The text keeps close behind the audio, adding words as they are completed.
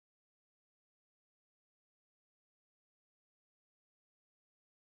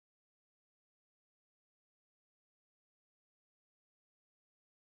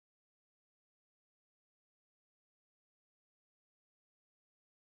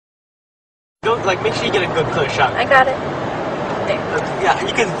Don't like make sure you get a good clear shot. I got it. There. Yeah,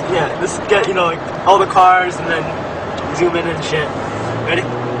 you can. Yeah, just get like all the cars and then zoom in and shit. Ready?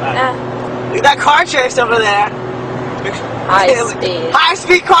 Look at that car chase over there. High speed. High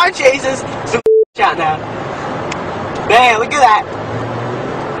speed car chases. Zoom shot now. Man, look at that.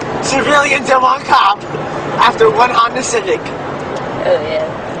 Civilians and one cop after one Honda Civic. Oh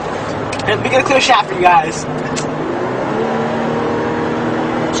yeah. And we get a clear shot for you guys.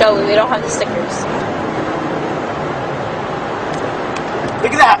 Joey, we don't have the stickers.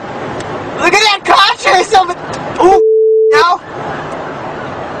 Look at that! Look at that car chase over. Ooh, no!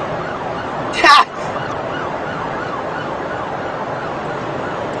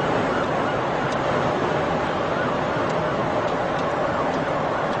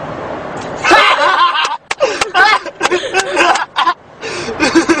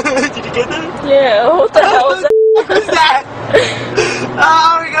 Did you get that? Yeah, what the hell is that? What was that?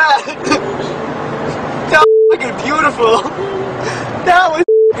 Oh my god! That was fucking beautiful! That was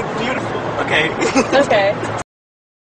fucking beautiful. Okay. Okay.